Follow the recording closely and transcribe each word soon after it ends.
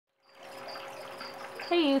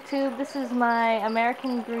Hey YouTube, this is my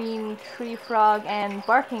American green tree frog and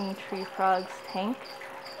barking tree frogs tank.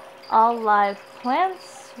 All live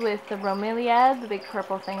plants with the bromeliad, the big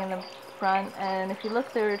purple thing in the front, and if you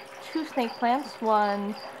look there are two snake plants,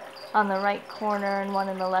 one on the right corner and one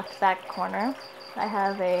in the left back corner. I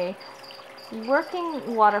have a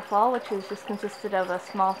working waterfall, which is just consisted of a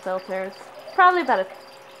small filter. It's probably about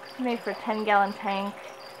made for a 10-gallon tank.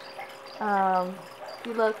 If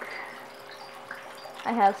you look,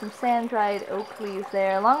 I have some sand-dried oak leaves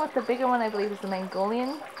there, along with the bigger one I believe is the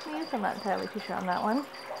Mongolian leaves. I'm not entirely too sure on that one.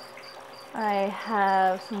 I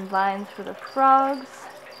have some vines for the frogs,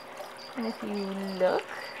 and if you look,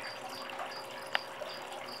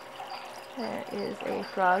 there is a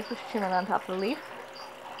frog just chilling on top of the leaf.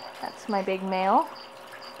 That's my big male.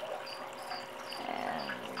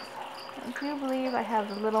 And I do believe I have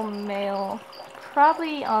the little male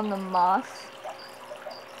probably on the moss.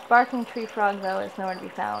 Barking tree frog, though, is nowhere to be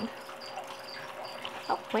found.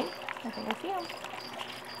 Oh, wait, I think I see him.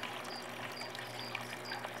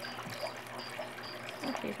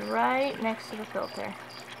 He's right next to the filter.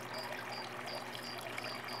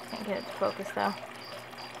 Can't get it to focus, though.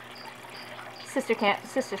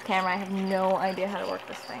 Sister's camera, I have no idea how to work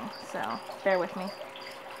this thing, so bear with me.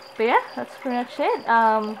 But yeah, that's pretty much it.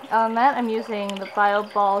 On that, I'm using the bio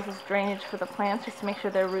balls as drainage for the plants, just to make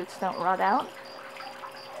sure their roots don't rot out.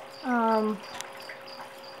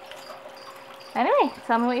 Anyway,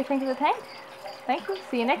 tell me what you think of the tank. Thank you.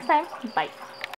 See you next time. Bye.